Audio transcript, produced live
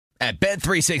At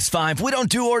Bet365, we don't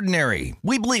do ordinary.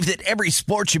 We believe that every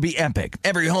sport should be epic.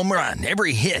 Every home run,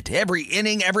 every hit, every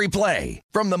inning, every play.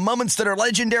 From the moments that are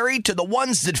legendary to the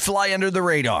ones that fly under the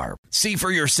radar. See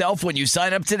for yourself when you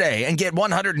sign up today and get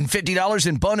 $150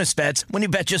 in bonus bets when you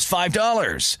bet just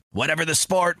 $5. Whatever the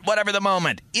sport, whatever the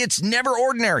moment, it's never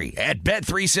ordinary at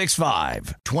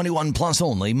Bet365. 21 plus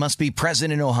only. Must be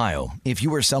present in Ohio. If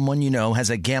you or someone you know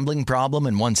has a gambling problem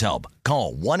and wants help,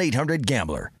 call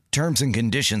 1-800-GAMBLER. Terms and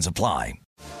conditions apply.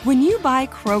 When you buy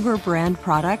Kroger brand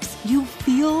products, you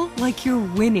feel like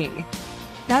you're winning.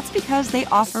 That's because they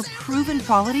offer proven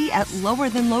quality at lower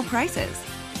than low prices.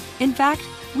 In fact,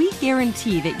 we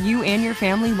guarantee that you and your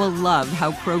family will love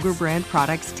how Kroger brand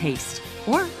products taste,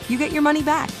 or you get your money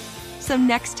back. So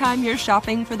next time you're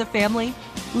shopping for the family,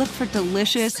 look for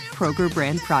delicious Kroger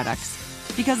brand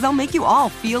products, because they'll make you all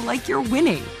feel like you're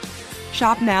winning.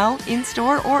 Shop now,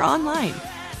 in-store, or online.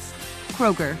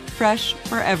 Kroger, fresh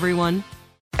for everyone.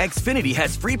 Xfinity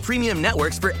has free premium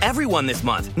networks for everyone this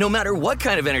month, no matter what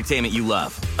kind of entertainment you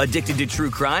love. Addicted to true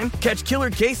crime? Catch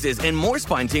killer cases and more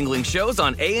spine-tingling shows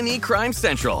on A&E Crime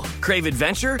Central. Crave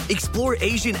adventure? Explore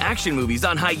Asian action movies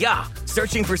on Hi-YAH.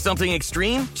 Searching for something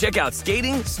extreme? Check out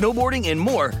skating, snowboarding, and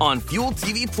more on Fuel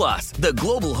TV Plus, the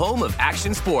global home of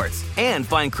action sports. And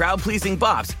find crowd-pleasing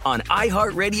bops on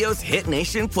iHeartRadio's Hit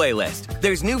Nation playlist.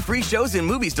 There's new free shows and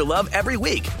movies to love every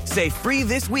week. Say free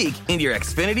this week in your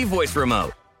Xfinity voice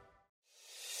remote.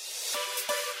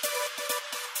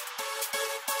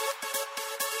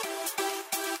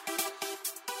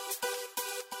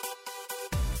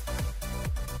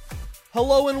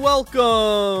 Hello and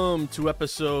welcome to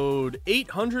episode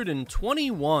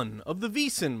 821 of the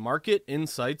VSiN Market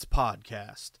Insights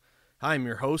Podcast. I'm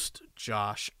your host,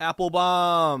 Josh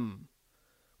Applebaum.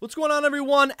 What's going on,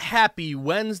 everyone? Happy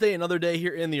Wednesday, another day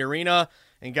here in the arena.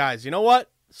 And guys, you know what?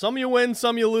 Some you win,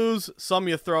 some you lose, some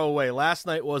you throw away. Last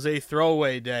night was a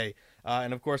throwaway day.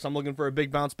 And of course, I'm looking for a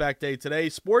big bounce back day today.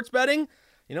 Sports betting,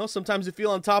 you know, sometimes you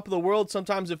feel on top of the world.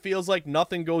 Sometimes it feels like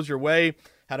nothing goes your way.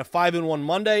 Had a 5-1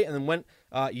 Monday and then went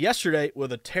yesterday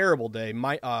with a terrible day.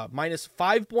 Minus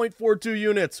 5.42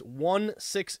 units,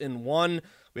 1-6-1.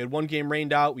 We had one game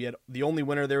rained out. We had the only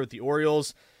winner there with the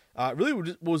Orioles. Really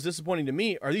what was disappointing to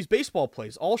me are these baseball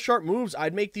plays. All sharp moves.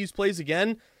 I'd make these plays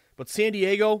again. But San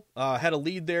Diego had a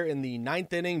lead there in the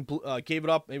ninth inning, gave it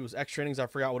up. It was extra innings. I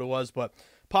forgot what it was. But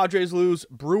Padres lose,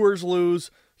 Brewers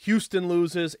lose, Houston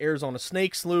loses, Arizona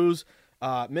Snakes lose.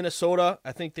 Minnesota,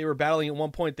 I think they were battling at one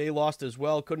point. They lost as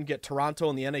well. Couldn't get Toronto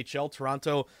in the NHL.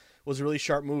 Toronto was a really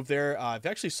sharp move there. I've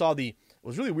actually saw it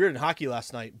was really weird in hockey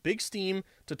last night. Big steam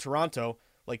to Toronto,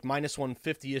 like minus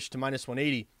 150-ish to minus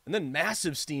 180. And then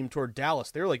massive steam toward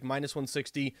Dallas. They were like minus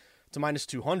 160 to minus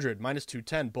 200, minus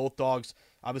 210. Both dogs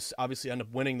obviously end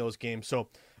up winning those games. So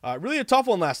really a tough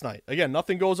one last night. Again,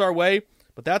 nothing goes our way,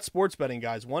 but that's sports betting,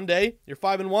 guys. One day you're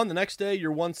 5-1. The next day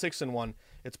you're 1-6-1.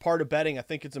 It's part of betting. I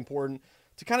think it's important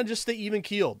to kind of just stay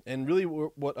even-keeled. And really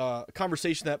what a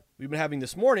conversation that we've been having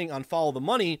this morning on Follow the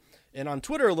Money and on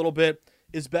Twitter a little bit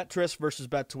is bet to risk versus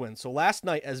bet to win. So last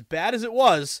night, as bad as it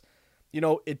was, you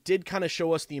know, it did kind of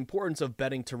show us the importance of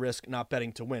betting to risk, not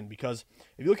betting to win. Because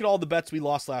if you look at all the bets we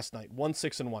lost last night,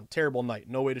 1-6-1, terrible night,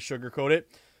 no way to sugarcoat it.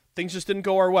 Things just didn't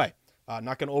go our way.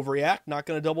 Not going to overreact, not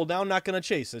going to double down, not going to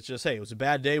chase. It's just, hey, it was a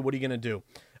bad day. What are you going to do?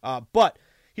 But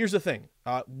here's the thing.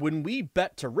 When we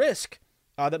bet to risk,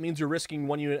 that means you're risking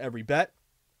 1 unit every bet.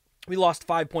 We lost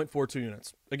 5.42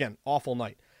 units. Again, awful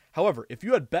night. However, if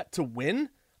you had bet to win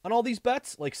on all these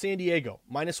bets, like San Diego,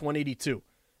 minus 182.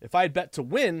 If I had bet to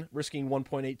win, risking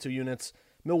 1.82 units,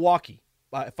 Milwaukee.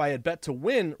 If I had bet to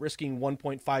win, risking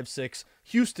 1.56,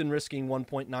 Houston risking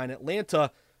 1.9,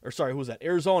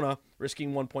 Arizona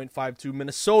risking 1.52,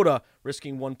 Minnesota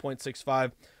risking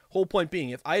 1.65. Whole point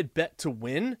being, if I had bet to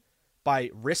win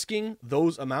by risking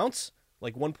those amounts,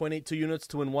 like 1.82 units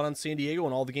to win one on San Diego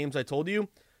and all the games I told you,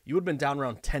 you would have been down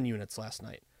around 10 units last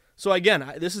night. So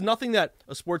again, this is nothing that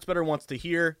a sports bettor wants to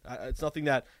hear. It's nothing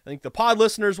that I think the pod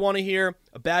listeners want to hear.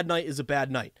 A bad night is a bad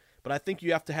night. But I think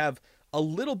you have to have a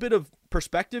little bit of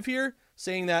perspective here,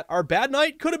 saying that our bad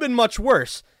night could have been much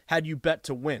worse had you bet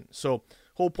to win. So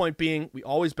whole point being, we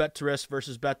always bet to risk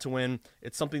versus bet to win.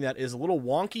 It's something that is a little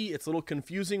wonky. It's a little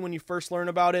confusing when you first learn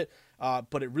about it,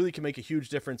 but it really can make a huge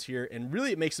difference here. And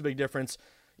really, it makes a big difference.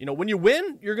 You know, when you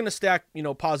win, you're going to stack,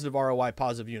 positive ROI,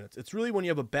 positive units. It's really when you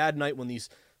have a bad night, when these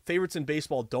favorites in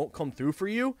baseball don't come through for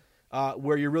you,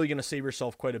 where you're really going to save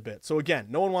yourself quite a bit. So again,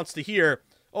 no one wants to hear,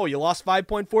 oh, you lost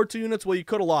 5.42 units. Well, you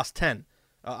could have lost 10.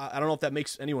 I don't know if that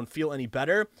makes anyone feel any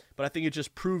better, but I think it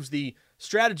just proves the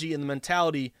strategy and the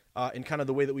mentality and kind of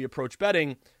the way that we approach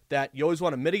betting, that you always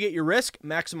want to mitigate your risk,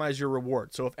 maximize your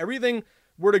reward. So if everything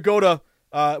were to go to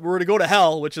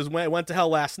hell, which is when it went to hell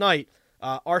last night,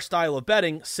 our style of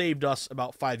betting saved us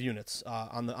about 5 units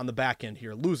on the back end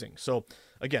here, losing. So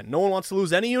again, no one wants to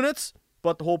lose any units,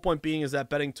 but the whole point being is that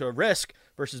betting to risk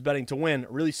versus betting to win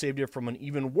really saved you from an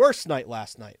even worse night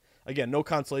last night. Again, no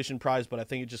consolation prize, but I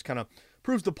think it just kind of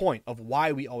proves the point of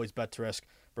why we always bet to risk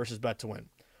versus bet to win.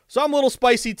 So I'm a little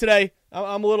spicy today.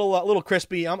 I'm a little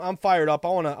crispy. I'm fired up. I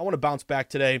want to bounce back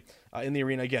today in the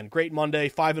arena again. Great Monday,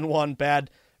 5-1,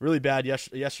 bad, really bad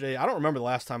yesterday. I don't remember the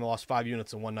last time I lost 5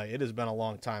 units in one night. It has been a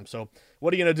long time. So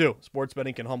what are you gonna do? Sports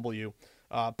betting can humble you.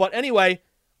 But anyway,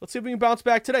 let's see if we can bounce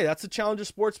back today. That's the challenge of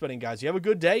sports betting, guys. You have a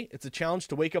good day. It's a challenge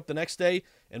to wake up the next day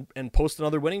and post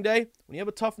another winning day. When you have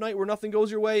a tough night where nothing goes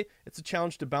your way, it's a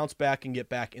challenge to bounce back and get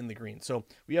back in the green. So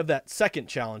we have that second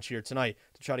challenge here tonight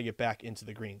to try to get back into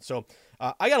the green. So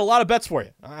I got a lot of bets for you.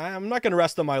 I'm not going to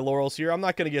rest on my laurels here. I'm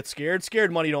not going to get scared.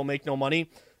 Scared money don't make no money.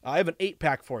 I have an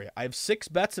 8-pack for you. I have 6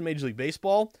 bets in Major League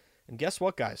Baseball. And guess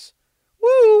what, guys?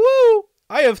 Woo!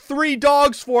 I have 3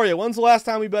 dogs for you. When's the last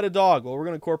time we bet a dog? Well, we're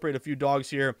going to incorporate a few dogs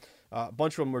here. A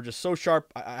bunch of them were just so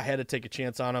sharp, I had to take a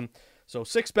chance on them. So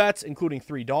 6 bets, including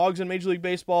 3 dogs in Major League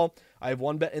Baseball. I have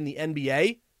 1 bet in the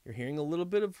NBA. You're hearing a little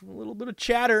bit of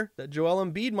chatter that Joel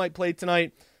Embiid might play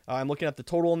tonight. I'm looking at the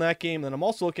total in that game. And I'm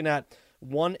also looking at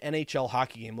 1 NHL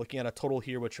hockey game, looking at a total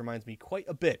here, which reminds me quite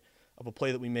a bit of a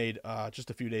play that we made just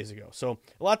a few days ago. So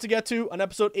a lot to get to on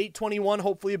episode 821.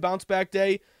 Hopefully a bounce back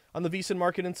day on the VSiN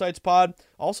Market Insights pod.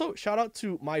 Also, shout out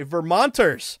to my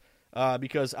Vermonters.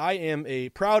 Because I am a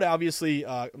proud, obviously,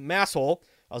 masshole.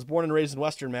 I was born and raised in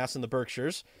Western Mass in the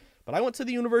Berkshires, but I went to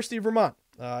the University of Vermont.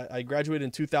 I graduated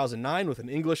in 2009 with an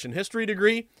English and history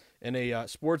degree and a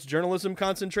sports journalism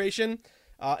concentration.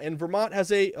 And Vermont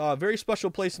has a very special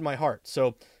place in my heart.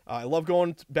 So I love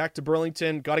going back to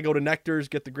Burlington. Got to go to Nectar's,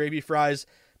 get the gravy fries.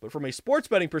 But from a sports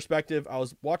betting perspective, I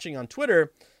was watching on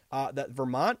Twitter that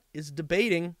Vermont is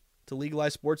debating to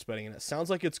legalize sports betting, and it sounds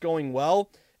like it's going well.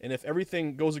 And if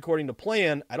everything goes according to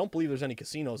plan, I don't believe there's any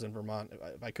casinos in Vermont.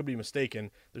 If I could be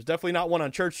mistaken. There's definitely not one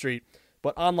on Church Street,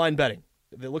 but online betting.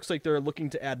 It looks like they're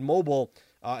looking to add mobile,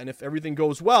 and if everything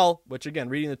goes well, which again,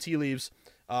 reading the tea leaves,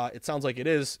 it sounds like it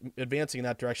is advancing in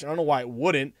that direction. I don't know why it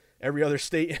wouldn't. Every other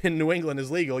state in New England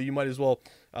is legal. You might as well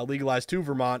legalize to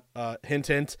Vermont, hint,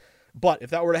 hint. But if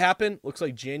that were to happen, looks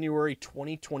like January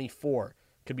 2024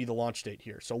 could be the launch date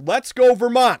here. So let's go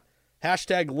Vermont.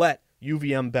 Hashtag let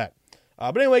UVM bet.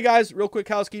 But anyway, guys, real quick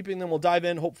housekeeping, then we'll dive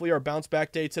in. Hopefully our bounce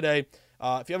back day today.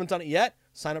 If you haven't done it yet,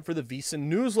 sign up for the VSiN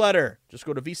newsletter. Just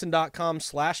go to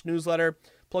vsin.com/newsletter,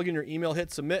 plug in your email,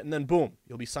 hit submit, and then boom,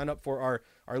 you'll be signed up for our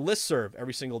listserv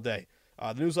every single day.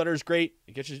 The newsletter is great.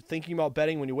 It gets you thinking about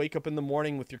betting when you wake up in the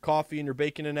morning with your coffee and your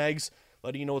bacon and eggs,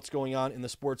 letting you know what's going on in the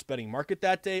sports betting market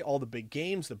that day, all the big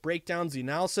games, the breakdowns, the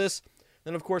analysis,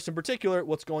 then, of course, in particular,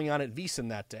 what's going on at VSiN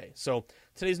that day. So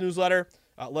today's newsletter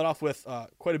led off with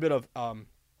quite a bit of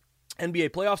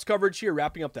NBA playoffs coverage here,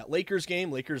 wrapping up that Lakers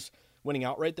game. Lakers winning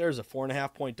outright there as a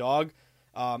 4.5-point dog.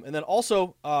 And then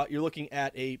also you're looking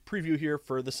at a preview here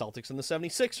for the Celtics and the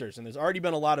 76ers. And there's already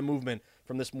been a lot of movement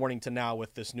from this morning to now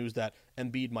with this news that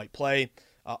Embiid might play.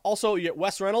 Also, you get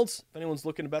Wes Reynolds. If anyone's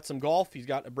looking to bet some golf, he's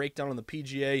got a breakdown on the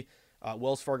PGA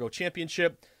Wells Fargo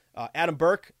Championship. Adam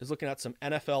Burke is looking at some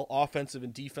NFL offensive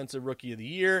and defensive rookie of the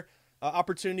year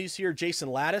opportunities here. Jason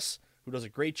Lattis, who does a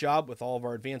great job with all of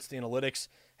our advanced analytics,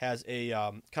 has a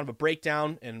kind of a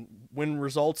breakdown and win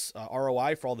results,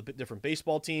 ROI for all the different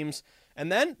baseball teams. And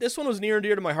then this one was near and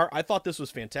dear to my heart. I thought this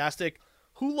was fantastic.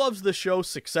 Who loves the show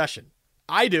Succession?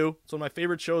 I do. It's one of my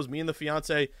favorite shows, me and the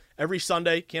fiance, every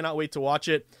Sunday. Cannot wait to watch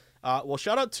it. Well,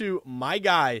 shout out to my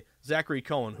guy, Zachary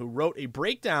Cohen, who wrote a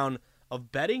breakdown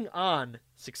of betting on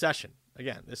Succession.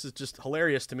 Again, this is just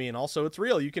hilarious to me, and also it's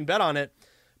real. You can bet on it.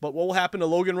 But what will happen to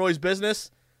Logan Roy's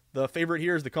business? The favorite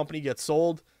here is the company gets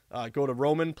sold. Go to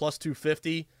Roman plus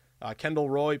 250, Kendall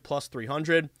Roy plus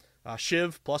 300,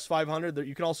 Shiv plus 500.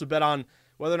 You can also bet on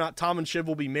whether or not Tom and Shiv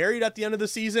will be married at the end of the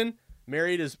season.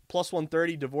 Married is plus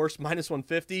 130, divorced minus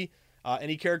 150.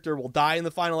 Any character will die in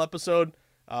the final episode.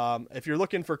 If you're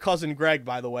looking for Cousin Greg,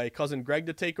 by the way, Cousin Greg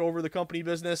to take over the company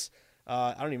business,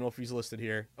 I don't even know if he's listed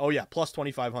here. Oh, yeah, plus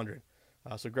 2,500.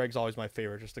 So Greg's always my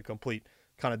favorite, just a complete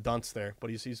kind of dunce there. But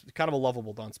he's kind of a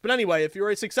lovable dunce. But anyway, if you're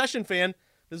a Succession fan,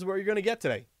 this is what you're going to get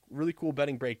today. Really cool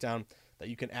betting breakdown that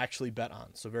you can actually bet on.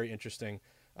 So very interesting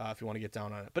if you want to get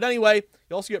down on it. But anyway,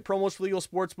 you also get promos for legal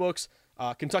sports books.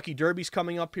 Kentucky Derby's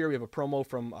coming up here. We have a promo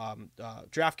from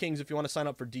DraftKings if you want to sign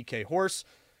up for DK Horse.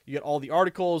 You get all the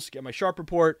articles, get my Sharp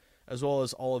Report, as well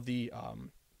as all the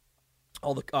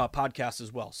podcasts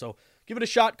as well. So give it a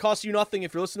shot. Costs you nothing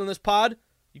if you're listening to this pod.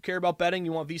 You care about betting,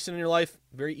 you want VSiN in your life,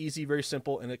 very easy, very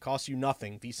simple, and it costs you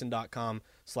nothing.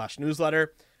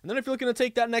 VSiN.com/newsletter. And then if you're looking to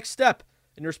take that next step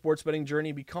in your sports betting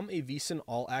journey, become a VSiN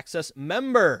All Access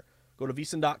member. Go to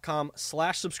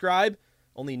VSiN.com/subscribe.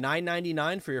 Only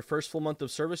 $9.99 for your first full month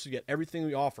of service. You get everything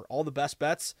we offer, all the best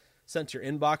bets sent to your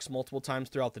inbox multiple times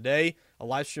throughout the day, a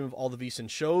live stream of all the VSiN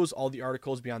shows, all the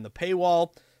articles beyond the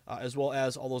paywall, as well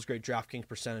as all those great DraftKings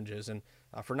percentages. And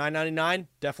for $9.99,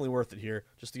 definitely worth it here,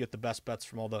 just to get the best bets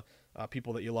from all the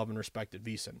people that you love and respect at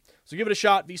VSiN. So give it a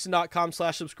shot,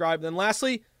 VSiN.com/subscribe. Then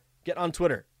lastly, get on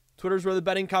Twitter. Twitter is where the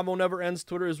betting combo never ends.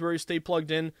 Twitter is where you stay plugged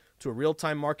in to a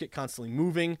real-time market, constantly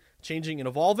moving, changing, and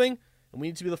evolving. And we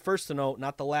need to be the first to know,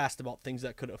 not the last, about things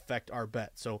that could affect our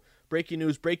bet. So breaking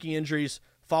news, breaking injuries,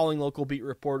 following local beat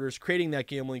reporters, creating that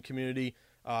gambling community,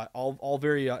 all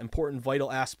very important,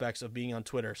 vital aspects of being on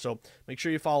Twitter. So make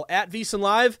sure you follow at VSiN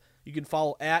Live. You can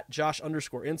follow at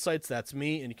Josh_Insights. That's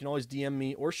me. And you can always DM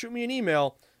me or shoot me an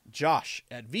email,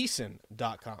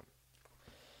 josh@vsin.com.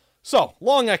 So,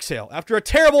 long exhale. After a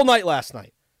terrible night last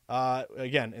night,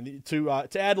 again, and to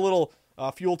add a little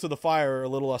fuel to the fire, a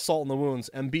little salt in the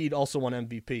wounds, Embiid also won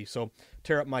MVP. So,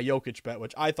 tear up my Jokic bet,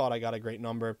 which I thought I got a great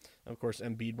number. Of course,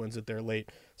 Embiid wins it there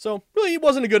late. So, really, it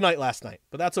wasn't a good night last night,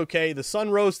 but that's okay. The sun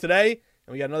rose today,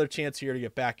 and we got another chance here to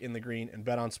get back in the green and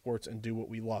bet on sports and do what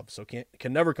we love. So, can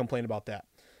never complain about that.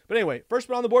 But anyway, first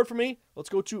bet on the board for me, let's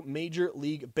go to Major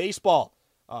League Baseball.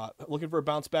 Looking for a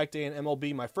bounce back day in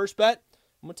MLB. My first bet,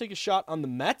 I'm going to take a shot on the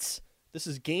Mets. This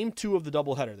is game 2 of the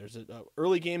doubleheader. There's an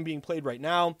early game being played right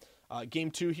now.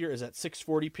 Game 2 here is at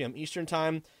 6:40 p.m. Eastern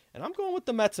time, and I'm going with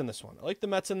the Mets in this one. I like the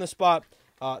Mets in this spot.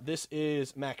 This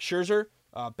is Max Scherzer,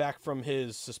 back from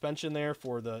his suspension there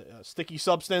for the sticky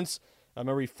substance. I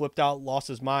remember he flipped out, lost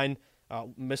his mind,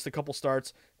 missed a couple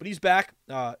starts, but he's back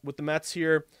with the Mets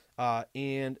here.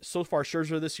 And so far,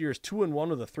 Scherzer this year is 2-1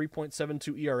 with a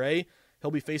 3.72 ERA.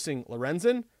 He'll be facing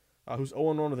Lorenzen, who's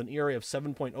 0-1 with an ERA of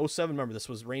 7.07. Remember, this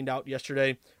was rained out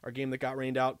yesterday, our game that got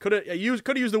rained out. Could have used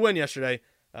the win yesterday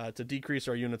to decrease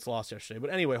our units lost yesterday. But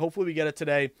anyway, hopefully we get it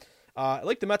today. I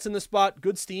like the Mets in this spot.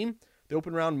 Good steam. They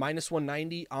open around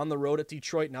 -190 on the road at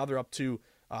Detroit. Now they're up to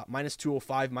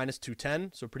 -205,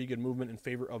 -210. So pretty good movement in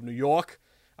favor of New York.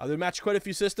 They match quite a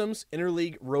few systems.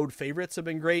 Interleague road favorites have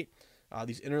been great.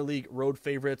 These interleague road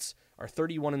favorites are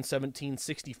 31-17,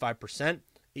 65%.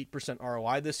 8%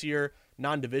 ROI this year.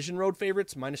 Non-division road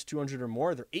favorites, -200 or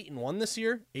more. They're 8-1 this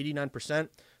year, 89%.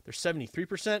 They're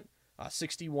 73%,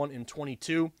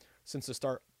 61-22 since the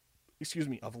start,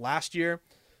 of last year.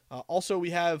 Also, we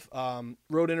have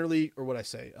road interleague, or what I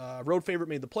say, road favorite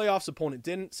made the playoffs, opponent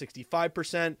didn't,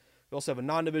 65%. We also have a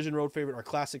non-division road favorite, our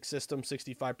classic system,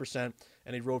 65%,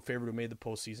 and a road favorite who made the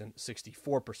postseason,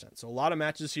 64%. So a lot of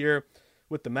matches here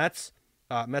with the Mets.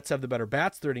 Mets have the better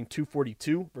bats. They're hitting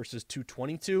 242 versus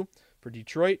 222 for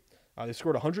Detroit. They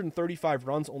scored 135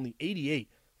 runs, only 88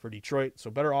 for Detroit.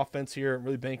 So better offense here.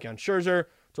 Really banking on Scherzer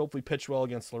to hopefully pitch well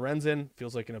against Lorenzen.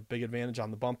 Feels like a big advantage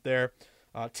on the bump there.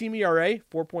 Team ERA,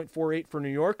 4.48 for New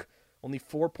York, only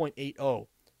 4.80.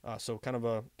 So kind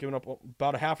of giving up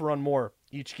about a half a run more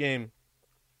each game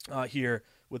here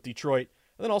with Detroit.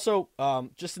 And then also,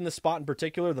 just in this spot in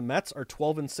particular, the Mets are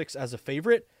 12-6 as a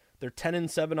favorite. They're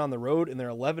 10-7 on the road, and they're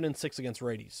 11-6 against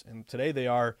righties. And today they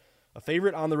are a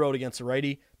favorite on the road against a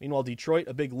righty. Meanwhile, Detroit,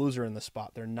 a big loser in this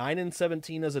spot. They're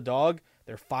 9-17 as a dog.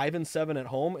 They're 5-7 at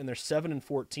home, and they're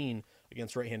 7-14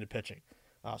 against right-handed pitching.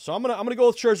 So I'm gonna go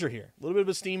with Scherzer here. A little bit of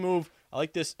a steam move. I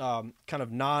like this kind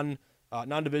of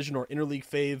non-division or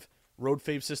interleague road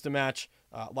fave system match.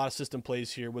 A lot of system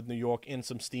plays here with New York and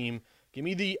some steam. Give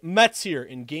me the Mets here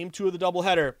in game 2 of the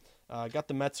doubleheader. Got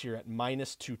the Mets here at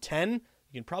 -210.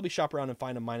 You can probably shop around and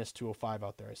find a -205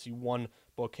 out there. I see one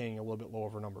book hanging a little bit low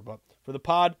over number. But for the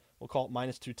pod, we'll call it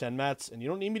 -210 Mets. And you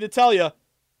don't need me to tell you,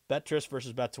 bet Tris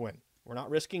versus bet to win. We're not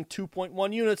risking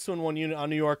 2.1 units to win 1 unit on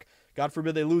New York. God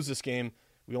forbid they lose this game.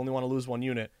 We only want to lose 1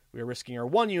 unit. We are risking our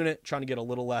 1 unit, trying to get a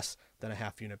little less than a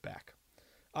half unit back.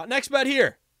 Next bet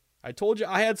here. I told you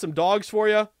I had some dogs for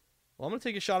you. Well, I'm going to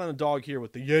take a shot on a dog here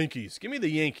with the Yankees. Give me the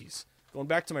Yankees. Going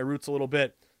back to my roots a little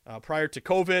bit. Prior to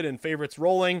COVID and favorites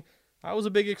rolling, I was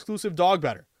a big exclusive dog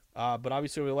better. But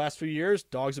obviously over the last few years,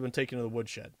 dogs have been taken to the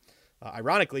woodshed.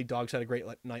 Ironically, dogs had a great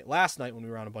night last night when we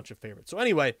were on a bunch of favorites. So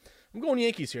anyway, I'm going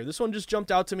Yankees here. This one just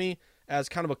jumped out to me as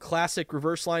kind of a classic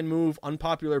reverse line move,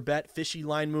 unpopular bet, fishy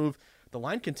line move. The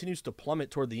line continues to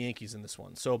plummet toward the Yankees in this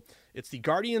one. So it's the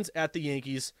Guardians at the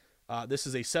Yankees. This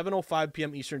is a 7:05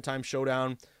 p.m. Eastern time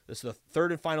showdown. This is the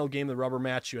third and final game of the rubber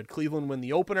match. You had Cleveland win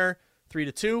the opener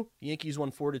 3-2. Yankees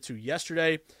won 4-2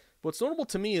 yesterday. What's notable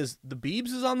to me is the Biebs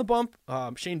is on the bump.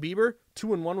 Shane Bieber,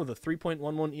 2-1 with a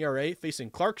 3.11 ERA,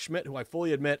 facing Clark Schmidt, who I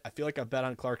fully admit, I feel like I've bet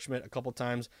on Clark Schmidt a couple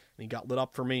times, and he got lit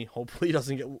up for me. Hopefully he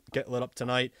doesn't get lit up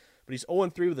tonight. But he's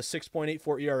 0-3 with a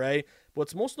 6.84 ERA. But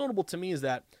what's most notable to me is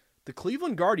that the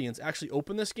Cleveland Guardians actually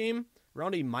opened this game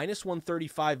around a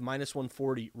 -135,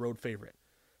 -140 road favorite.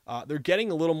 They're getting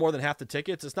a little more than half the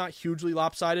tickets. It's not hugely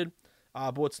lopsided.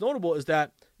 But what's notable is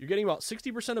that you're getting about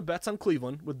 60% of bets on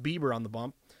Cleveland with Bieber on the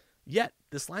bump. Yet,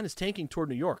 this line is tanking toward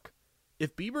New York.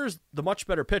 If Bieber's the much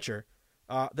better pitcher,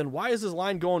 then why is this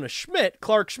line going to Schmidt,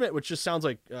 Clark Schmidt, which just sounds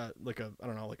like a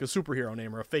superhero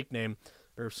name or a fake name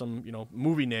or some,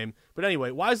 movie name. But anyway,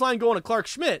 why is the line going to Clark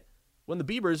Schmidt when the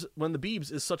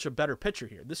Biebs is such a better pitcher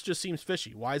here? This just seems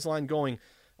fishy. Why is the line going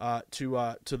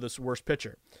to this worst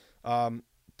pitcher?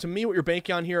 To me, what you're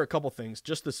banking on here, a couple things.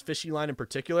 Just this fishy line in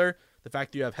particular, the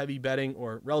fact that you have heavy betting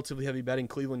or relatively heavy betting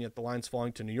Cleveland, yet the line's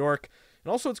falling to New York.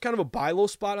 And also, it's kind of a buy low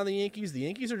spot on the Yankees. The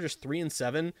Yankees are just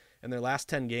 3-7 in their last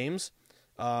 10 games.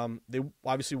 They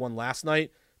obviously won last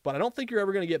night, but I don't think you're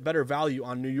ever going to get better value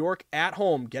on New York at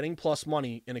home getting plus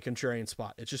money in a contrarian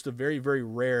spot. It's just a very, very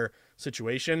rare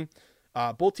situation.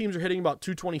 Both teams are hitting about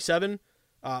 227,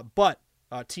 but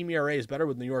team ERA is better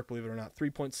with New York, believe it or not.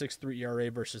 3.63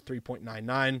 ERA versus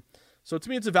 3.99. So to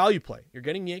me, it's a value play. You're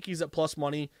getting Yankees at plus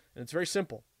money, and it's very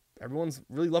simple. Everyone's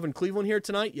really loving Cleveland here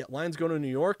tonight, yet line's going to New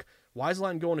York. Why is the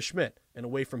line going to Schmidt and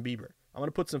away from Bieber? I'm going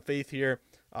to put some faith here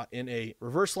in a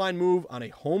reverse line move on a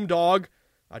home dog.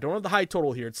 I don't have the high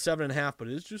total here. It's 7.5, but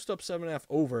it is just up 7.5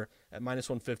 over at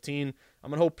 -115.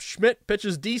 I'm going to hope Schmidt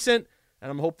pitches decent, and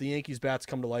I'm going to hope the Yankees bats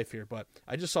come to life here. But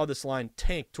I just saw this line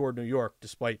tank toward New York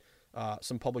despite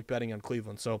some public betting on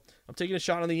Cleveland. So I'm taking a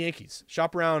shot on the Yankees.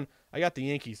 Shop around. I got the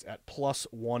Yankees at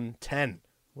 +110.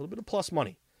 A little bit of plus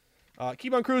money.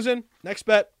 Keep on cruising. Next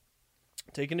bet,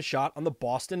 taking a shot on the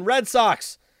Boston Red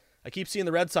Sox. I keep seeing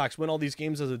the Red Sox win all these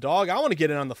games as a dog. I want to get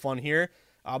in on the fun here,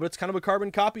 but it's kind of a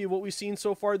carbon copy of what we've seen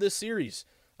so far this series.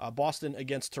 Boston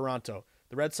against Toronto.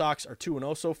 The Red Sox are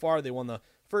 2-0 so far. They won the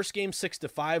first game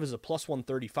 6-5 as a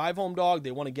 +135 home dog.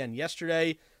 They won again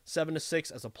yesterday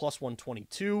 7-6 as a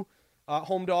 +122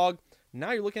 home dog.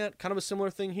 Now you're looking at kind of a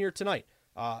similar thing here tonight.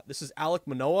 This is Alek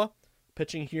Manoah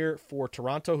pitching here for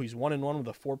Toronto. He's 1-1 with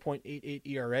a 4.88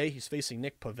 ERA. He's facing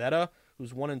Nick Pivetta,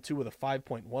 who's 1-2 with a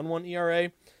 5.11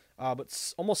 ERA.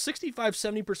 But almost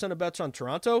 65-70% of bets on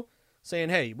Toronto saying,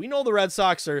 hey, we know the Red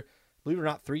Sox are, believe it or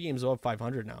not, 3 games above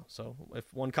 500 now. So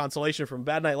if one consolation from a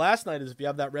bad night last night is if you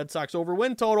have that Red Sox over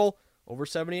win total, over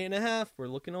 78.5, we're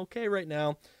looking okay right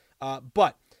now.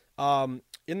 But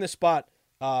in this spot,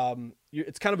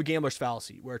 it's kind of a gambler's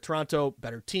fallacy where Toronto,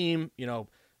 better team,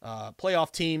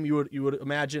 playoff team, you would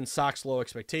imagine. Sox low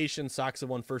expectations. Sox have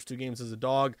won first 2 games as a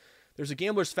dog. There's a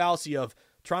gambler's fallacy of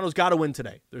Toronto's got to win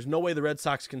today. There's no way the Red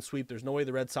Sox can sweep. There's no way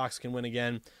the Red Sox can win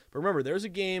again. But remember, there's a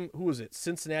game, who was it?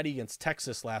 Cincinnati against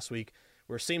Texas last week,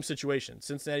 where same situation.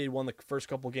 Cincinnati won the first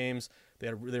couple games. They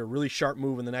had a really sharp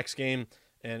move in the next game,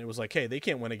 and it was like, hey, they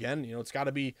can't win again. It's got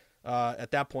to be,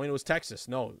 at that point, it was Texas.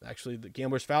 No, actually, the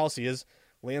gambler's fallacy is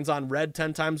lands on red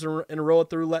 10 times in a row at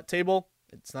the roulette table.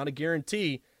 It's not a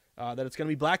guarantee that it's going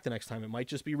to be black the next time. It might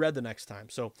just be red the next time.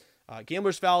 So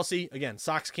gambler's fallacy. Again,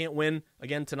 Sox can't win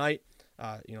again tonight.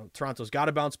 Toronto's got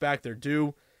to bounce back. They're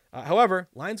due. However,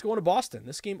 line's going to Boston.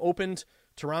 This game opened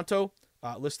Toronto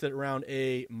listed around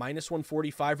a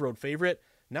 -145 road favorite.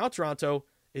 Now Toronto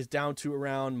is down to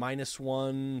around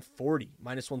 -140,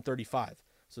 -135.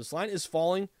 So this line is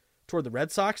falling toward the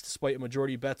Red Sox despite a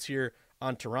majority of bets here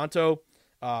on Toronto.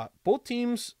 Both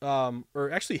teams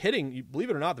are actually hitting, believe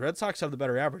it or not, the Red Sox have the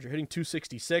better average. They're hitting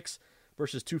 266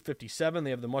 versus 257. They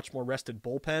have the much more rested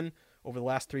bullpen. Over the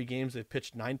last 3 games, they've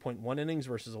pitched 9.1 innings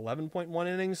versus 11.1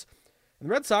 innings. And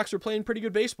the Red Sox are playing pretty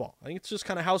good baseball. I think it's just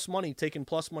kind of house money, taking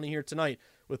plus money here tonight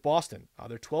with Boston.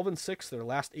 They're 12-6 their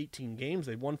last 18 games.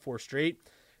 They've won 4 straight.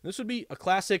 And this would be a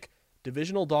classic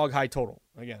divisional dog high total.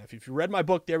 Again, if you read my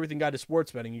book, The Everything Guide to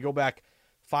Sports Betting, you go back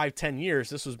 5-10 years,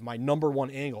 this was my number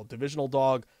one angle, divisional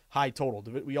dog high total.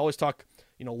 We always talk,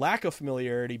 lack of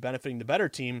familiarity benefiting the better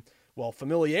team. Well,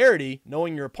 familiarity,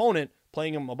 knowing your opponent,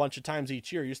 playing them a bunch of times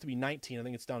each year, used to be 19. I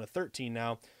think it's down to 13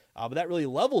 now. But that really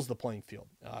levels the playing field.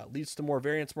 Leads to more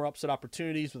variance, more upset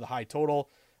opportunities with a high total.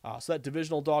 So that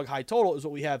divisional dog high total is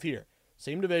what we have here.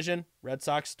 Same division, Red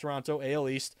Sox, Toronto, AL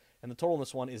East, and the total in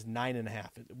this one is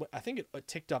 9.5. I think it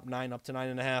ticked up 9 up to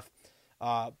 9.5.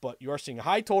 But you are seeing a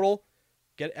high total,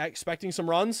 expecting some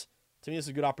runs. To me, it's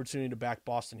a good opportunity to back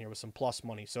Boston here with some plus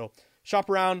money. So shop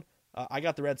around. I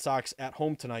got the Red Sox at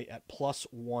home tonight at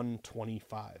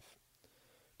 +125.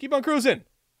 Keep on cruising.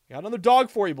 Got another dog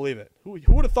for you, believe it. Who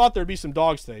would have thought there'd be some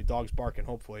dogs today? Dogs barking,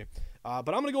 hopefully. But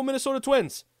I'm going to go Minnesota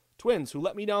Twins. Twins, who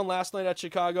let me down last night at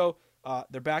Chicago.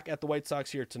 They're back at the White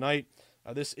Sox here tonight.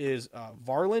 This is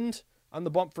Varland on the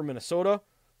bump for Minnesota,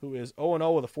 who is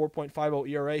 0-0 with a 4.50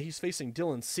 ERA. He's facing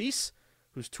Dylan Cease,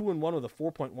 who's 2-1 with a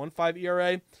 4.15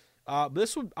 ERA.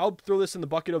 I'll throw this in the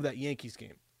bucket of that Yankees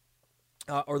game,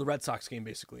 or the Red Sox game,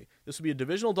 basically. This would be a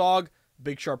divisional dog,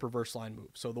 big sharp reverse line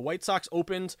move. So the White Sox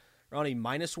opened around a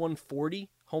minus 140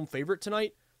 home favorite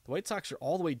tonight. The White Sox are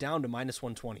all the way down to minus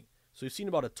 120. So you've seen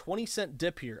about a 20-cent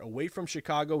dip here away from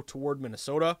Chicago toward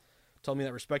Minnesota. Tell me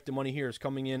that respected money here is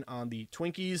coming in on the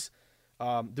Twinkies.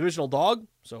 Divisional dog,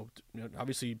 so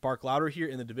obviously bark louder here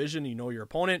in the division. You know your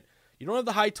opponent. You don't have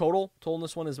the high total. Total in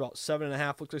this one is about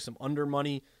 7.5. Looks like some under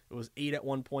money. It was 8 at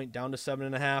one point, down to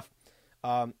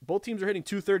 7.5. Both teams are hitting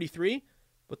 233,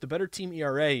 but the better team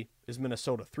ERA is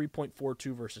Minnesota,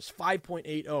 3.42 versus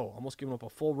 5.80. Almost giving up a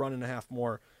full run and a half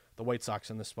more, the White Sox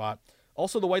in this spot.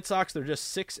 Also, the White Sox, they're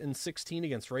just 6-16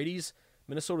 against righties.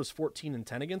 Minnesota's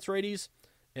 14-10 against righties.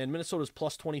 And Minnesota's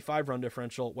plus 25 run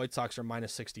differential. White Sox are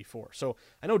minus 64. So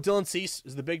I know Dylan Cease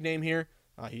is the big name here.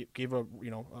 He gave a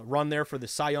run there for the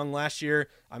Cy Young last year.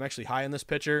 I'm actually high on this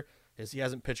pitcher, as he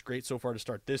hasn't pitched great so far to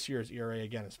start this year. His ERA,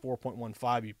 again, is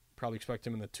 4.15. You probably expect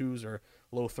him in the 2s or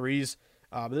low 3s.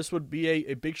 But this would be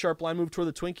a big sharp line move toward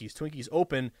the Twinkies. Twinkies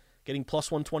open, getting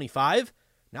plus 125.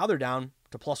 Now they're down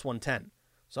to plus 110.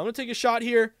 So I'm going to take a shot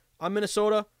here on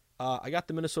Minnesota. I got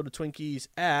the Minnesota Twinkies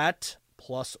at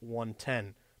plus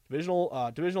 110.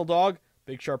 Divisional dog,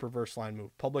 big sharp reverse line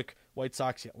move. Public White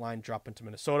Sox line drop into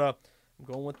Minnesota. I'm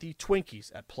going with the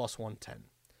Twinkies at plus 110.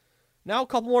 Now a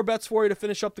couple more bets for you to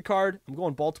finish up the card. I'm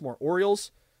going Baltimore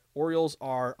Orioles. Orioles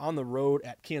are on the road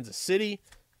at Kansas City.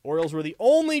 Orioles were the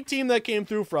only team that came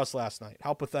through for us last night.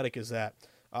 How pathetic is that?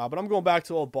 But I'm going back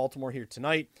to old Baltimore here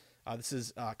tonight. This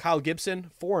is Kyle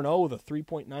Gibson, 4-0 with a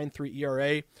 3.93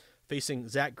 ERA, facing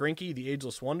Zach Greinke, the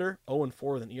ageless wonder,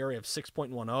 0-4 with an ERA of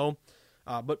 6.10.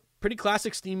 But pretty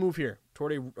classic steam move here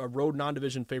toward a road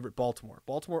non-division favorite Baltimore.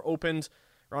 Baltimore opened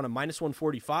around a minus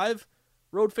 145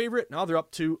 road favorite. Now they're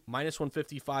up to minus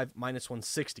 155, minus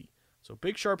 160. So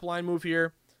big sharp line move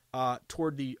here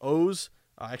toward the O's.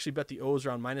 I actually bet the O's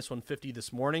around minus 150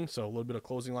 this morning, so a little bit of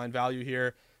closing line value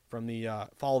here from the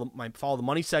follow the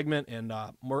money segment and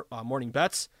morning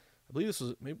bets. I believe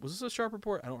was this a sharp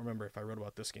report? I don't remember if I wrote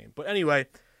about this game, but anyway,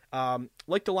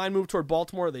 like the line move toward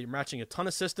Baltimore, they're matching a ton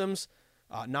of systems.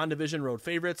 Non-division road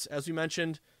favorites, as we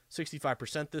mentioned,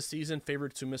 65% this season.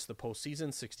 Favorites who missed the postseason,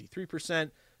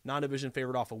 63%. Non-division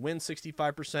favorite off a win,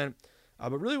 65%.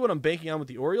 But really what I'm banking on with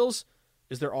the Orioles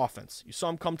is their offense. You saw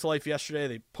them come to life yesterday.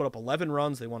 They put up 11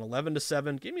 runs. They won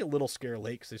 11-7. Gave me a little scare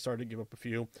late because they started to give up a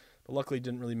few, but luckily it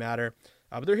didn't really matter.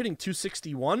 But they're hitting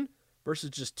 261 versus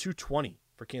just 220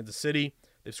 for Kansas City.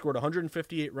 They've scored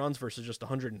 158 runs versus just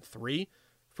 103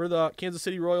 for the Kansas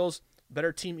City Royals.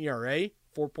 Better team ERA,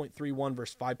 4.31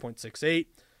 versus 5.68.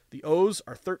 The O's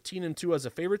are 13-2 as a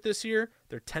favorite this year.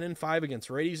 They're 10-5 against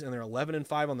righties, and they're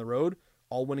 11-5 on the road,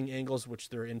 all winning angles, which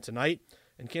they're in tonight.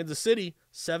 And Kansas City,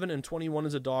 7-21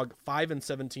 as a dog,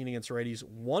 5-17 against righties,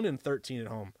 1-13 at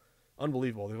home.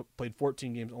 Unbelievable. They played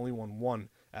 14 games, only won 1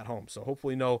 at home. So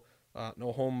hopefully no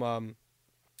home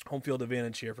field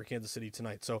advantage here for Kansas City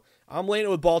tonight. So I'm laying it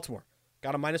with Baltimore.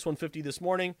 Got a minus 150 this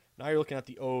morning. Now you're looking at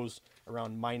the O's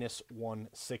around minus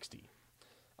 160.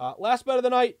 Last bet of the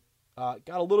night. Got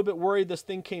a little bit worried this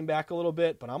thing came back a little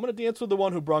bit, but I'm going to dance with the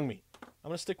one who brung me. I'm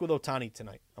going to stick with Ohtani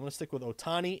tonight. I'm going to stick with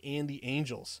Ohtani and the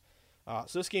Angels.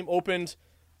 So this game opened,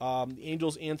 the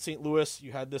Angels and St. Louis.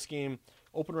 You had this game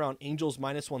open around Angels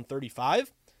minus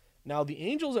 135. Now, the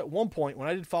Angels at one point, when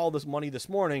I did follow this money this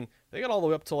morning, they got all the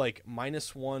way up to like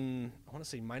minus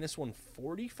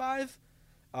 145.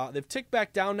 They've ticked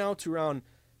back down now to around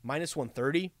minus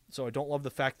 130. So I don't love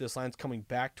the fact that this line's coming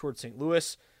back towards St.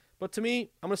 Louis. But to me,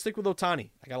 I'm going to stick with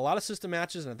Ohtani. I got a lot of system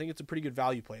matches, and I think it's a pretty good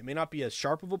value play. It may not be as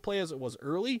sharp of a play as it was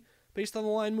early based on the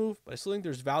line move, but I still think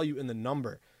there's value in the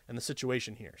number and the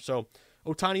situation here. So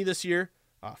Ohtani this year,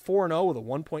 4-0 with a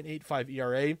 1.85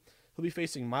 ERA. He'll be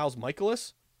facing Miles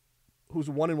Mikolas, who's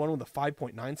 1-1 with a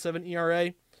 5.97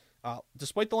 ERA.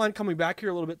 Despite the line coming back here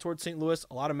a little bit towards St. Louis,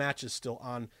 a lot of matches still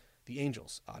on the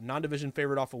Angels. Non-division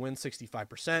favorite off a win,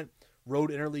 65%. Road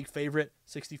interleague favorite,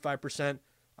 65%.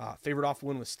 Favorite off a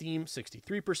win with steam,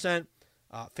 63%.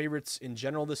 Favorites in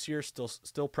general this year,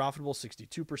 still profitable,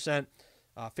 62%.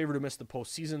 Favorite who missed the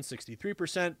postseason,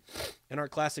 63%. And our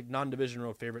classic non-division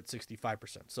road favorite,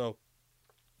 65%. So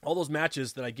all those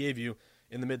matches that I gave you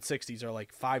in the mid-60s are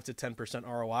like 5 to 10%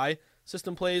 ROI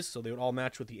system plays, so they would all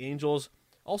match with the Angels.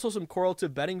 Also some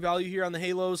correlative betting value here on the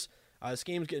Halos. This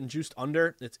game's getting juiced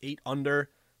under. It's 8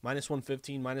 under. minus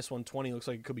 115, minus 120. Looks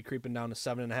like it could be creeping down to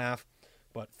 7.5.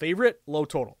 But favorite, low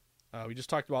total. We just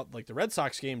talked about like the Red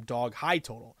Sox game, dog high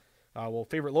total. Well,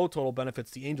 favorite low total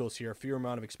benefits the Angels here. Fewer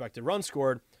amount of expected runs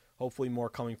scored. Hopefully more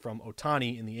coming from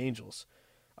Ohtani in the Angels.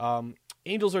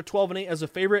 Angels are 12-8 as a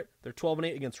favorite. They're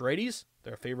 12-8 against righties.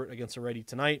 They're a favorite against a righty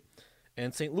tonight.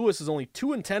 And St. Louis is only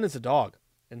 2-10 as a dog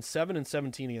and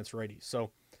 7-17 against righties.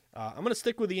 So I'm going to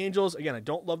stick with the Angels. Again, I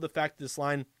don't love the fact that this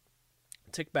line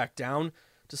ticked back down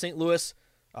to St. Louis.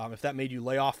 If that made you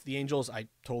lay off the Angels, I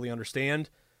totally understand.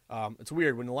 It's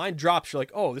weird. When the line drops, you're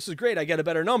like, oh, this is great. I get a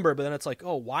better number. But then it's like,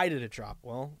 oh, why did it drop?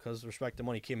 Well, because respected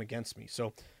money came against me.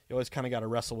 So you always kind of got to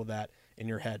wrestle with that in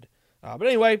your head. But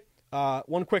anyway,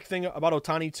 one quick thing about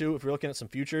Ohtani, too, if you're looking at some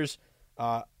futures.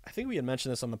 I think we had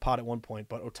mentioned this on the pod at one point,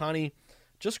 but Ohtani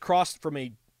just crossed from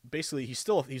basically, he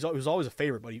was always a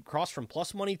favorite, but he crossed from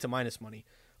plus money to minus money.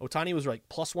 Ohtani was like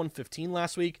plus 115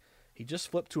 last week. He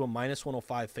just flipped to a minus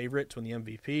 105 favorite to win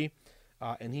the MVP.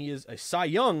 And he is a Cy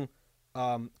Young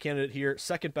candidate here,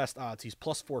 second best odds. He's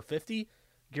plus 450.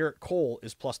 Garrett Cole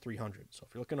is plus 300. So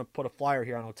if you're looking to put a flyer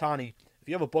here on Ohtani, if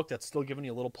you have a book that's still giving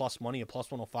you a little plus money, a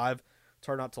plus 105, it's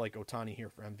hard not to like Ohtani here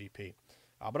for MVP.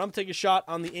 But I'm going to take a shot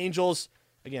on the Angels.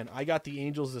 Again, I got the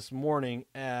Angels this morning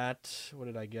at, what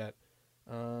did I get?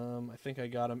 I think I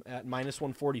got them at minus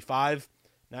 145.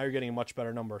 Now you're getting a much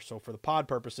better number. So for the pod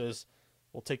purposes,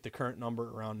 we'll take the current number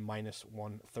around minus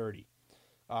 130.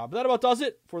 But that about does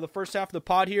it for the first half of the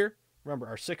pod here. Remember,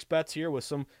 our 6 bets here with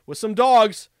some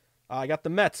dogs. I got the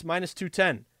Mets minus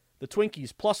 210. The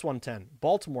Twinkies plus 110.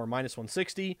 Baltimore minus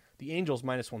 160. The Angels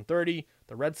minus 130.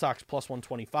 The Red Sox plus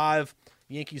 125.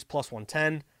 The Yankees plus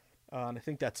 110. And I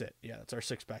think that's it. Yeah, that's our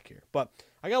 6 bet here. But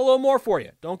I got a little more for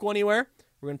you. Don't go anywhere.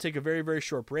 We're going to take a very, very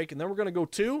short break, and then we're going to go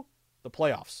to the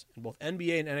playoffs in both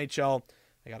NBA and NHL.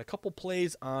 I got a couple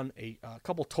plays on a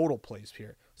couple total plays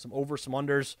here. Some over, some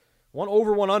unders. One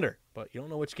over, one under, but you don't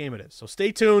know which game it is. So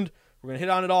stay tuned. We're going to hit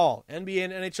on it all. NBA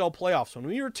and NHL playoffs when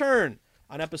we return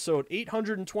on episode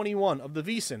 821 of the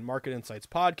VSiN Market Insights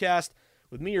podcast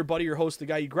with me, your buddy, your host, the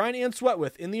guy you grind and sweat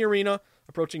with in the arena,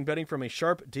 approaching betting from a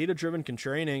sharp, data-driven,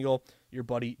 contrarian angle, your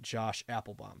buddy Josh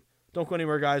Applebaum. Don't go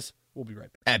anywhere, guys. We'll be right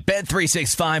back. At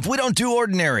Bet365, we don't do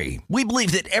ordinary. We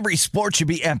believe that every sport should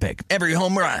be epic. Every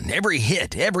home run, every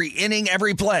hit, every inning,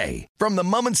 every play. From the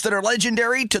moments that are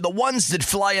legendary to the ones that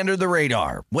fly under the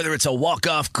radar. Whether it's a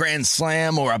walk-off grand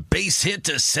slam or a base hit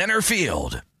to center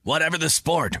field. Whatever the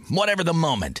sport, whatever the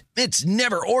moment. It's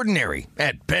never ordinary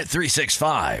at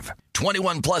Bet365.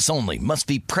 21 plus only. Must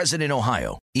be present in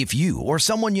Ohio. If you or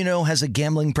someone you know has a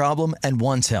gambling problem and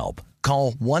wants help,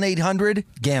 call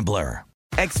 1-800-GAMBLER.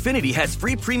 Xfinity has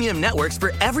free premium networks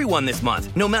for everyone this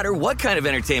month, no matter what kind of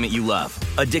entertainment you love.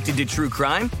 Addicted to true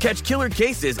crime? Catch killer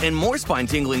cases and more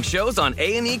spine-tingling shows on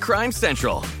A&E Crime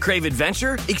Central. Crave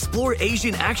adventure? Explore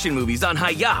Asian action movies on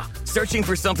Hi-YAH. Searching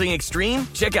for something extreme?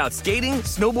 Check out skating,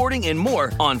 snowboarding, and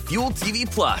more on Fuel TV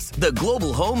Plus, the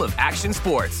global home of action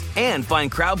sports. And find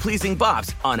crowd-pleasing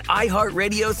bops on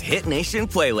iHeartRadio's Hit Nation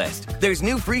playlist. There's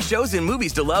new free shows and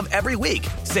movies to love every week.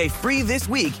 Say free this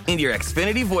week in your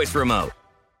Xfinity voice remote.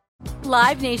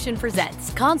 Live Nation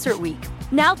presents Concert Week.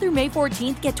 Now through May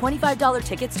 14th, get $25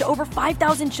 tickets to over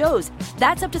 5,000 shows.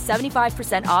 That's up to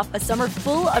 75% off a summer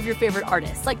full of your favorite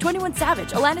artists like 21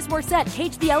 Savage, Alanis Morissette,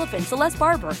 Cage the Elephant, Celeste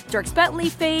Barber, Dierks Bentley,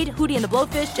 Fade, Hootie and the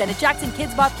Blowfish, Janet Jackson,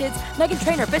 Kids Bop Kids, Meghan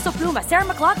Trainor, Peso Pluma, Sarah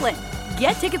McLachlan.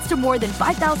 Get tickets to more than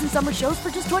 5,000 summer shows for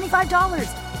just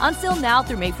 $25. On sale now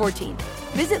through May 14th.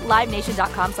 Visit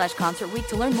LiveNation.com/Concert Week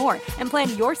to learn more and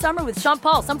plan your summer with Sean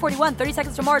Paul, Sum 41, 30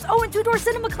 Seconds to Mars, and Two Door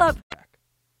Cinema Club.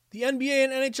 The NBA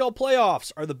and NHL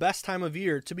playoffs are the best time of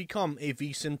year to become a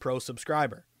VSiN Pro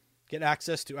subscriber. Get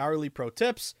access to hourly pro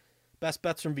tips, best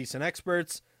bets from VSiN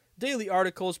experts, daily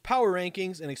articles, power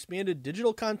rankings, and expanded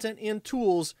digital content and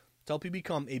tools to help you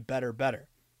become a better.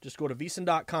 Just go to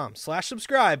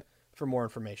VSiN.com/subscribe for more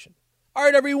information. All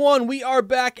right, everyone, we are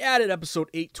back at it. Episode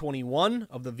 821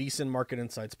 of the VSiN Market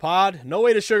Insights pod. No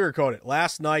way to sugarcoat it.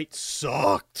 Last night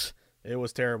sucked. It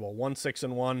was terrible.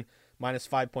 1-6-1, minus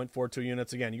 5.42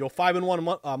 units. Again, you go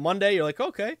 5-1 Monday. You're like,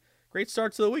 okay, great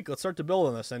start to the week. Let's start to build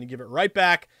on this. And you give it right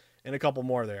back and a couple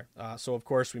more there. So, of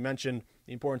course, we mentioned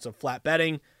the importance of flat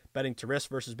betting to risk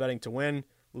versus betting to win.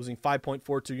 Losing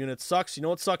 5.42 units sucks. You know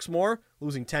what sucks more?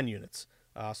 Losing 10 units.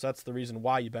 So that's the reason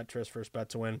why you bet to risk first bet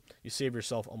to win. You save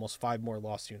yourself almost 5 more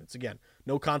lost units. Again,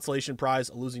 no consolation prize.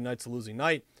 A losing night's a losing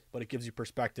night, but it gives you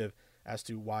perspective as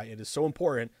to why it is so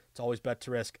important to always bet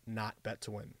to risk, not bet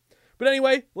to win. But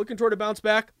anyway, looking toward a bounce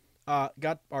back.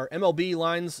 Got our MLB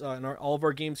lines in all of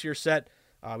our games here set.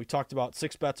 We talked about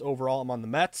 6 bets overall. I'm on the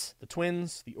Mets, the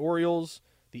Twins, the Orioles,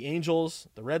 the Angels,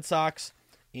 the Red Sox,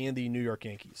 and the New York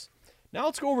Yankees. Now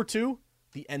let's go over to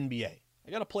the NBA.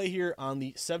 I got a play here on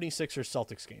the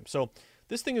 76ers-Celtics game. So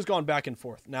this thing has gone back and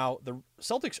forth. Now, the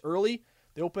Celtics early,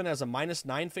 they opened as a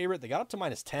 -9 favorite. They got up to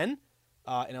 -10.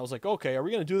 And I was like, okay, are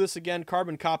we going to do this again?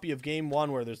 Carbon copy of game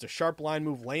one where there's the sharp line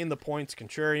move, laying the points,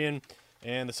 contrarian,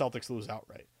 and the Celtics lose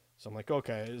outright. So I'm like,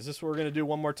 okay, is this what we're going to do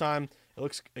one more time? It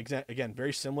looks, again,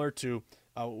 very similar to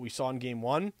what we saw in game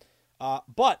one.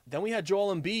 But then we had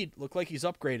Joel Embiid look like he's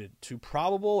upgraded to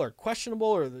probable or questionable,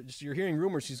 or just you're hearing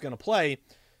rumors he's going to play.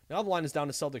 Now the line is down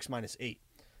to Celtics -8.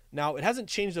 Now, it hasn't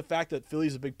changed the fact that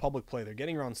Philly's a big public play. They're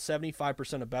getting around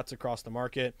 75% of bets across the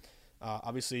market.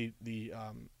 Obviously, the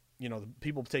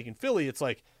people taking Philly, it's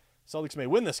like Celtics may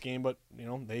win this game, but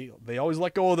they always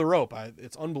let go of the rope.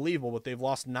 It's unbelievable, but they've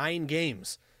lost 9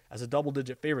 games as a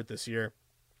double-digit favorite this year,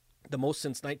 the most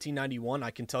since 1991.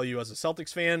 I can tell you, as a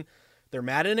Celtics fan, they're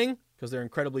maddening because they're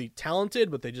incredibly talented,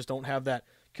 but they just don't have that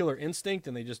killer instinct,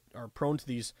 and they just are prone to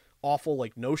these awful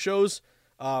no-shows.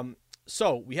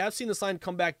 So we have seen this line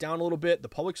come back down a little bit. The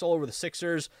public's all over the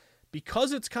Sixers.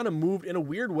 Because it's kind of moved in a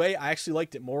weird way, I actually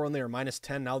liked it more when they were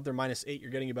 -10. Now that they're -8,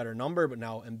 you're getting a better number, but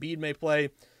now Embiid may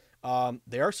play.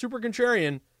 They are super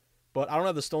contrarian, but I don't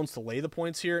have the stones to lay the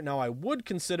points here. Now, I would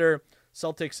consider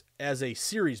Celtics as a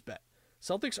series bet.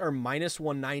 Celtics are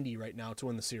 -190 right now to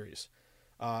win the series.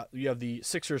 You have the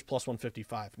Sixers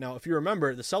 +155. Now, if you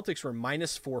remember, the Celtics were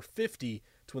 -450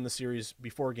 to win the series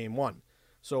before game one.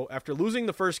 So after losing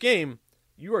the first game,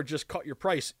 you are just cut your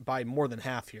price by more than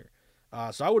half here.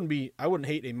 So I wouldn't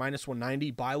hate a -190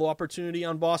 buy low opportunity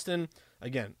on Boston.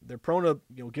 Again, they're prone to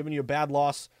giving you a bad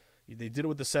loss. They did it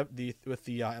with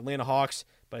the Atlanta Hawks,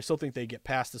 but I still think they get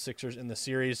past the Sixers in the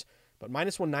series. But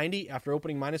 -190 after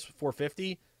opening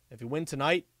 -450, if you win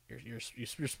tonight, you're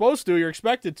supposed to, you're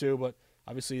expected to, but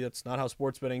obviously that's not how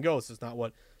sports betting goes. It's not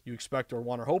what you expect or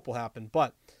want or hope will happen.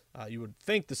 But you would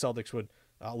think the Celtics would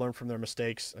learn from their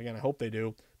mistakes. Again, I hope they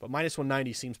do. But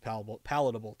 -190 seems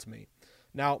palatable to me.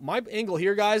 Now, my angle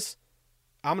here, guys,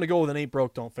 I'm going to go with an ain't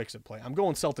broke, don't fix it play. I'm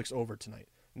going Celtics over tonight.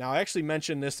 Now, I actually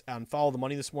mentioned this on Follow the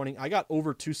Money this morning. I got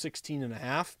over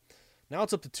 216.5. Now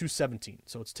it's up to 217.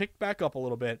 So it's ticked back up a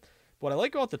little bit. But what I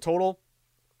like about the total,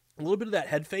 a little bit of that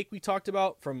head fake we talked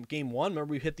about from game one.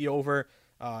 Remember, we hit the over,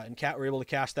 and Cat were able to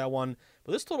cash that one.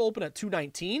 But this total opened at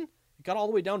 219. It got all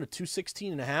the way down to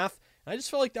 216.5. And I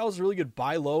just felt like that was a really good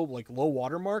buy low, low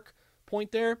watermark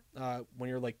point there when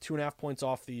you're 2.5 points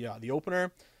off the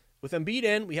opener. With Embiid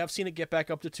in, we have seen it get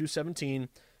back up to 217.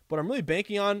 But I'm really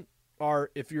banking on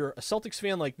if you're a Celtics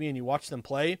fan like me and you watch them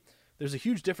play, there's a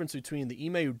huge difference between the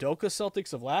Ime Udoka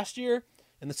Celtics of last year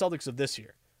and the Celtics of this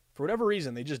year. For whatever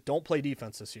reason, they just don't play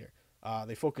defense this year.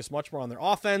 They focus much more on their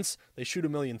offense. They shoot a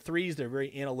million threes. They're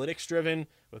very analytics-driven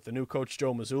with the new coach,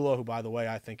 Joe Mazzulla, who, by the way,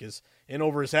 I think is in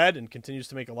over his head and continues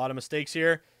to make a lot of mistakes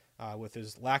here with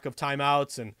his lack of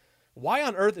timeouts. And why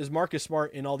on earth is Marcus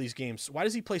Smart in all these games? Why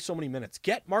does he play so many minutes?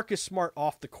 Get Marcus Smart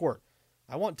off the court.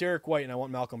 I want Derek White and I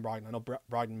want Malcolm Brogdon. I know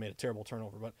Brogdon made a terrible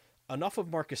turnover, but enough of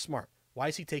Marcus Smart. Why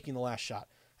is he taking the last shot?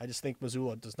 I just think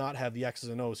Mazzulla does not have the X's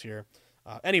and O's here.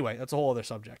 Anyway, that's a whole other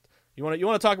subject. You want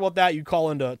to talk about that, you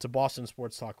call into Boston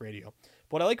Sports Talk Radio.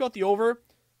 But what I like about the over,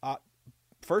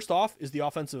 first off, is the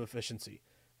offensive efficiency.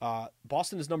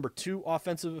 Boston is number 2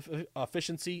 offensive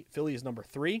efficiency. Philly is number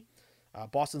 3.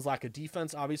 Boston's lack of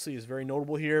defense, obviously, is very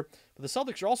notable here. But the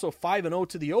Celtics are also 5-0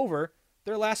 to the over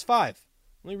their last 5.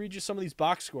 Let me read you some of these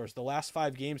box scores, the last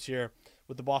 5 games here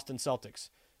with the Boston Celtics.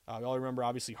 We all remember,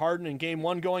 obviously, Harden in game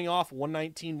 1 going off,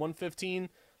 119-115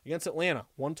 against Atlanta,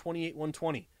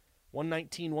 128-120.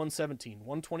 119-117,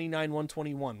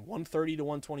 129-121,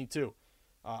 130-122.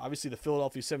 Obviously, the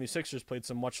Philadelphia 76ers played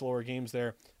some much lower games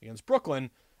there against Brooklyn.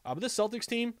 But this Celtics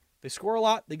team, they score a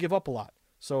lot, they give up a lot.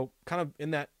 So kind of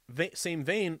in that same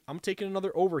vein, I'm taking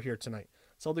another over here tonight.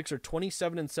 Celtics are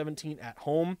 27-17 at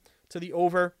home to the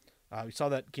over. We saw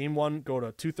that game 1 go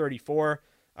to 234.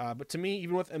 But to me,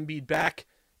 even with Embiid back,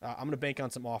 I'm going to bank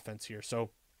on some offense here.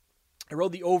 So I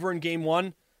rode the over in game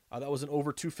 1. That was an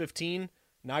over 215.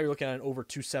 Now you're looking at an over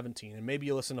 217, and maybe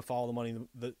you listen to Follow the Money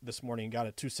this morning and got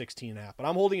a 216.5. But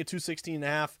I'm holding a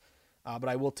 216.5, but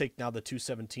I will take now the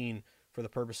 217 for the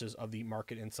purposes of the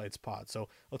Market Insights pod. So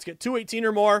let's get 218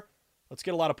 or more. Let's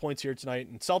get a lot of points here tonight.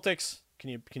 And Celtics, can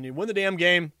you win the damn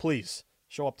game? Please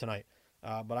show up tonight.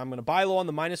 But I'm going to buy low on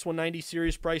the -190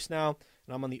 series price now,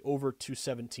 and I'm on the over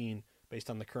 217 based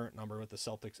on the current number with the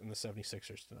Celtics and the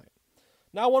 76ers tonight.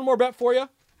 Now one more bet for you.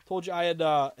 Told you I had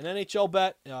an NHL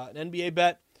bet, an NBA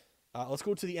bet. Let's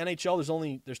go to the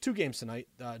NHL. There's 2 games tonight,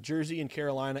 Jersey and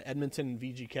Carolina, Edmonton and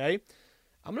VGK.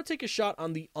 I'm going to take a shot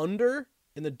on the under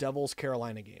in the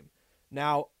Devils-Carolina game.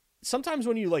 Now, sometimes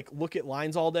when you look at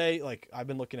lines all day, I've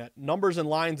been looking at numbers and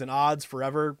lines and odds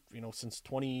forever, since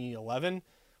 2011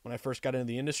 when I first got into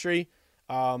the industry.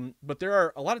 But there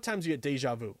are a lot of times you get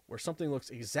deja vu where something looks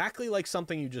exactly like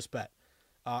something you just bet.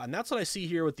 And that's what I see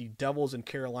here with the Devils and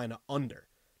Carolina under.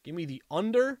 Give me the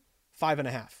under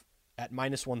 5.5 at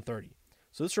 -130.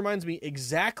 So this reminds me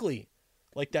exactly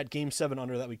like that Game 7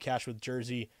 under that we cashed with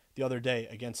Jersey the other day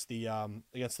against the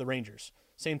Rangers.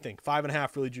 Same thing,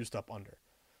 5.5 really juiced up under.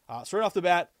 So right off the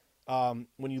bat,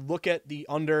 when you look at the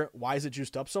under, why is it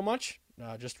juiced up so much?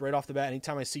 Just right off the bat,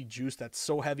 anytime I see juice that's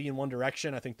so heavy in one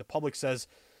direction, I think the public says,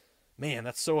 man,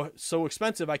 that's so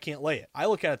expensive, I can't lay it. I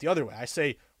look at it the other way. I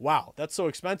say, wow, that's so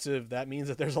expensive. That means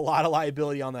that there's a lot of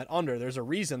liability on that under. There's a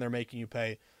reason they're making you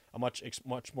pay a much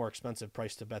more expensive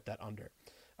price to bet that under.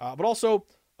 But also,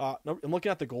 I'm looking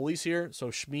at the goalies here.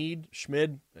 So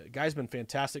Schmid, guy's been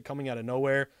fantastic coming out of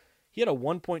nowhere. He had a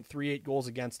 1.38 goals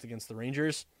against the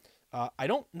Rangers. I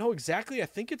don't know exactly. I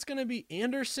think it's going to be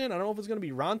Anderson. I don't know if it's going to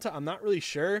be Ranta. I'm not really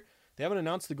sure. They haven't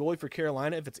announced the goalie for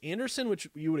Carolina. If it's Anderson, which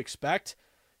you would expect,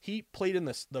 he played in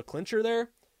the clincher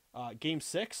there, Game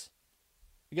 6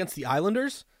 against the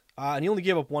Islanders, and he only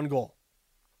gave up 1 goal.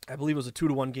 I believe it was a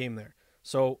 2-1 game there.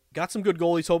 So got some good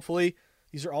goalies, hopefully.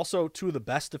 These are also 2 of the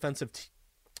best defensive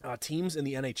teams in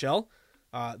the NHL.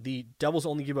 The Devils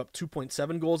only give up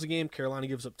 2.7 goals a game. Carolina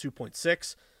gives up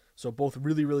 2.6. So both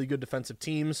really, really good defensive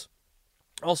teams.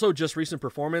 Also, just recent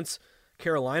performance,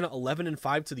 Carolina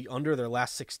 11-5 to the under their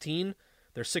last 16.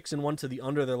 They're 6-1 to the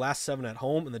under their last 7 at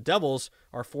home. And the Devils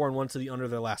are 4-1 to the under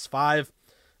their last 5.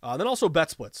 Then also bet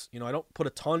splits. I don't put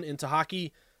a ton into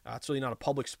hockey. It's really not a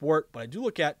public sport. But I do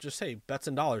look at just, hey, bets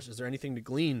and dollars. Is there anything to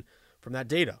glean from that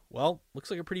data? Well, looks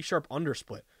like a pretty sharp under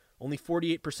split. Only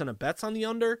 48% of bets on the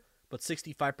under, but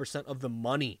 65% of the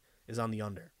money is on the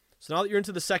under. So now that you're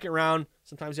into the second round,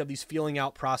 sometimes you have these feeling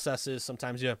out processes.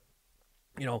 Sometimes you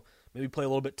maybe play a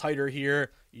little bit tighter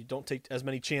here. You don't take as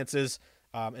many chances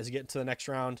as you get into the next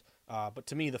round. But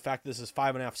to me, the fact that this is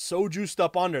 5.5, so juiced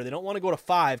up under, they don't want to go to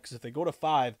 5, because if they go to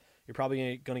 5, you're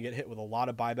probably going to get hit with a lot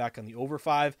of buyback on the over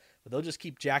 5. But they'll just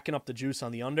keep jacking up the juice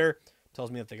on the under.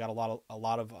 Tells me that they got a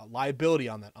lot of liability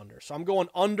on that under. So I'm going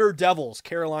under Devils,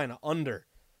 Carolina, under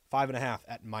 5.5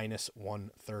 at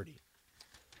 -130.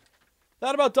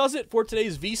 That about does it for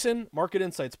today's VSiN Market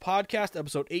Insights podcast,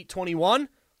 episode 821.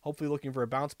 Hopefully looking for a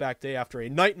bounce back day after a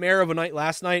nightmare of a night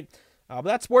last night. But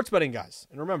that's sports betting, guys.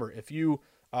 And remember, if you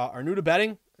are new to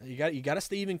betting, you got to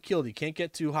stay even keeled. You can't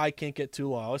get too high, can't get too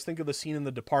low. I always think of the scene in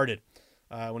The Departed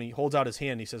when he holds out his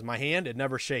hand. He says, "My hand, it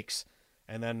never shakes."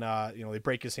 And then, they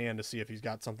break his hand to see if he's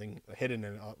got something hidden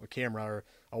in a camera or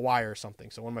a wire or something.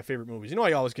 So one of my favorite movies.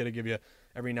 I always got to give you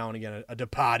every now and again a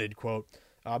Departed quote.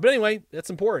 But anyway, that's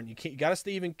important. You got to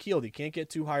stay even keeled. You can't get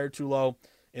too high or too low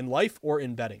in life or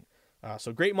in betting.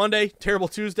 So great Monday, terrible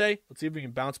Tuesday. Let's see if we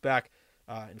can bounce back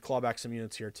and claw back some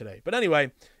units here today. But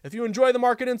anyway, if you enjoy the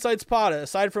Market Insights pod,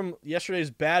 aside from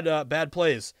yesterday's bad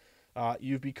plays,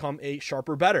 you've become a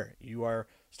sharper bettor. You are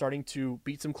starting to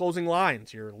beat some closing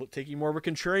lines. You're taking more of a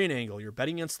contrarian angle. You're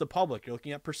betting against the public. You're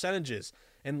looking at percentages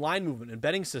and line movement and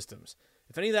betting systems.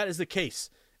 If any of that is the case,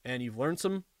 and you've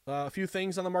learned a few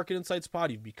things on the Market Insights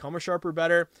pod, you've become a sharper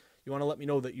bettor, you want to let me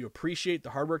know that you appreciate the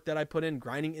hard work that I put in,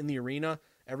 grinding in the arena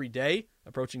every day,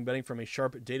 approaching betting from a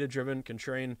sharp, data-driven,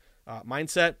 contrarian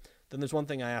mindset, then there's one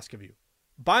thing I ask of you.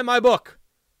 Buy my book.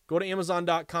 Go to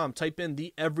Amazon.com, type in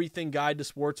the Everything Guide to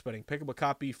Sports Betting. Pick up a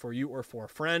copy for you or for a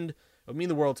friend. It would mean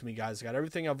the world to me, guys. I got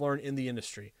everything I've learned in the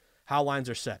industry. How lines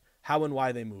are set, how and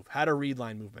why they move, how to read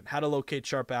line movement, how to locate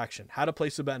sharp action, how to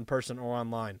place a bet in person or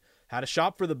online, how to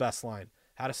shop for the best line,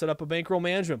 how to set up a bankroll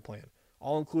management plan.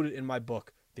 All included in my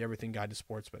book, The Everything Guide to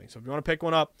Sports Betting. So if you want to pick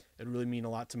one up, it would really mean a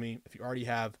lot to me. If you already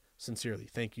have, sincerely,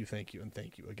 thank you, and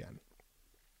thank you again.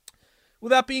 With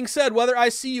that being said, whether I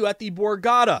see you at the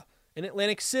Borgata in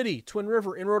Atlantic City, Twin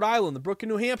River in Rhode Island, the Brook in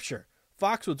New Hampshire,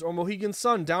 Foxwoods or Mohegan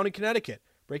Sun down in Connecticut,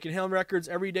 breaking home records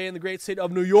every day in the great state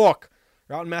of New York,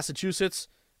 or out in Massachusetts,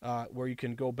 where you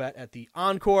can go bet at the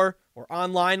Encore or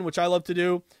online, which I love to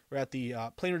do. We're at the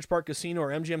Plainridge Park Casino or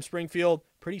MGM Springfield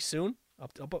pretty soon.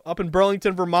 Up in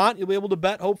Burlington, Vermont, you'll be able to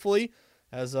bet, hopefully,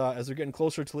 as they're getting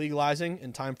closer to legalizing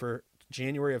in time for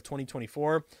January of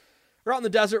 2024. We're out in the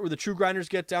desert where the true grinders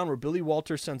get down, where Billy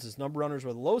Walters sends his number runners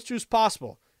where the lowest juice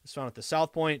possible is found at the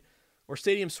South Point. Or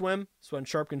Stadium Swim, Sweat and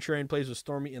Sharp Contrarian plays with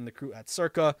Stormy and the crew at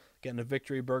Circa, getting a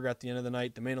victory burger at the end of the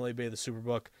night, the Mandalay Bay, the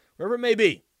Superbook, wherever it may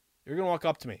be. You're going to walk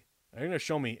up to me. You're going to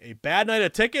show me a bad night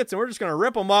of tickets, and we're just going to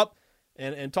rip them up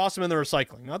and toss them in the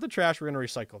recycling. Not the trash, we're going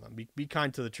to recycle them. Be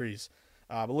kind to the trees.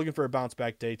 But looking for a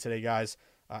bounce-back day today, guys.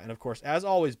 And, of course, as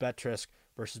always, bet Trisk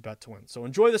versus bet to win. So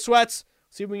enjoy the sweats.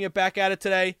 See if we can get back at it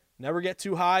today. Never get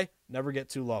too high, never get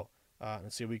too low.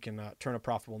 And see if we can turn a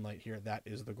profitable night here. That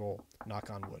is the goal. Knock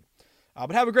on wood.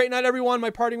 But have a great night, everyone. My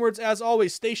parting words, as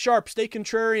always, stay sharp, stay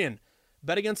contrarian.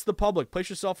 Bet against the public. Place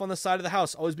yourself on the side of the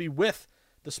house. Always be with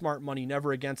the smart money,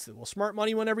 never against it. Will smart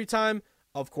money win every time?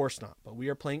 Of course not. But we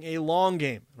are playing a long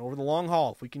game. And over the long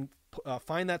haul, if we can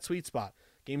find that sweet spot,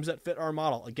 games that fit our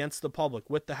model, against the public,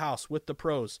 with the house, with the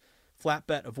pros, flat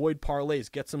bet, avoid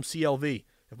parlays, get some CLV.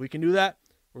 If we can do that,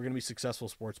 we're going to be successful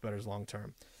sports bettors long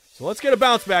term. So let's get a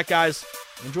bounce back, guys.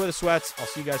 Enjoy the sweats. I'll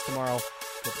see you guys tomorrow.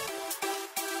 Good luck.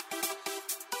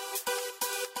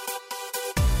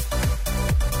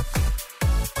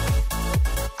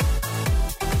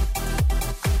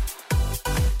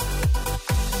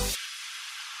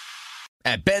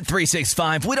 At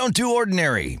Bet365, we don't do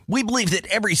ordinary. We believe that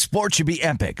every sport should be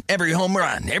epic. Every home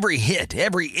run, every hit,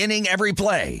 every inning, every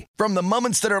play. From the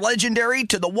moments that are legendary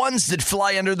to the ones that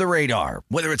fly under the radar.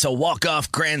 Whether it's a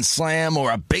walk-off grand slam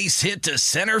or a base hit to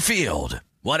center field.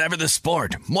 Whatever the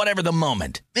sport, whatever the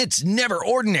moment. It's never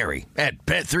ordinary at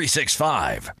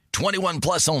Bet365. 21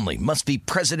 plus only. Must be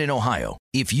present in Ohio.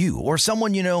 If you or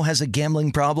someone you know has a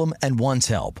gambling problem and wants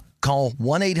help, call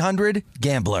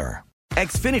 1-800-GAMBLER.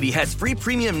 Xfinity has free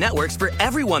premium networks for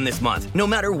everyone this month, no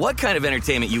matter what kind of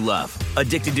entertainment you love.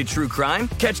 Addicted to true crime?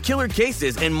 Catch killer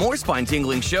cases and more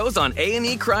spine-tingling shows on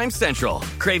A&E Crime Central.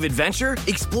 Crave adventure?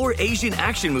 Explore Asian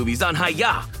action movies on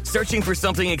Hi-YAH. Searching for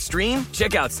something extreme?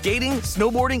 Check out skating,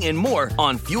 snowboarding, and more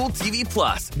on Fuel TV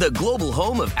Plus, the global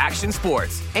home of action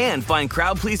sports. And find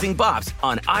crowd-pleasing bops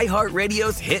on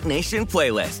iHeartRadio's Hit Nation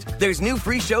playlist. There's new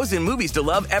free shows and movies to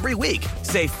love every week.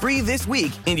 Say free this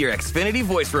week in your Xfinity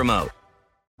voice remote.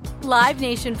 Live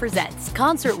Nation presents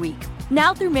Concert Week.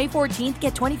 Now through May 14th,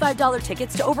 get $25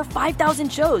 tickets to over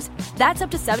 5,000 shows. That's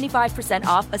up to 75%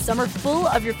 off a summer full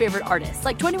of your favorite artists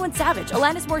like 21 Savage,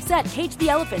 Alanis Morissette, Cage the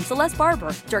Elephant, Celeste Barber,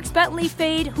 Dierks Bentley,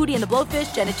 Fade, Hootie and the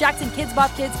Blowfish, Janet Jackson, Kids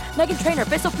Bop Kids, Meghan Trainor,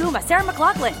 Peso Pluma, Sarah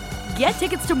McLachlan. Get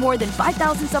tickets to more than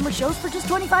 5,000 summer shows for just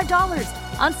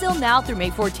 $25. On sale now through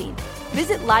May 14th.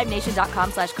 Visit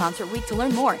LiveNation.com/Concert Week to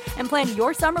learn more and plan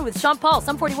your summer with Sean Paul,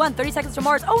 Sum 41, 30 Seconds to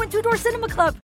Mars, and Two Door Cinema Club.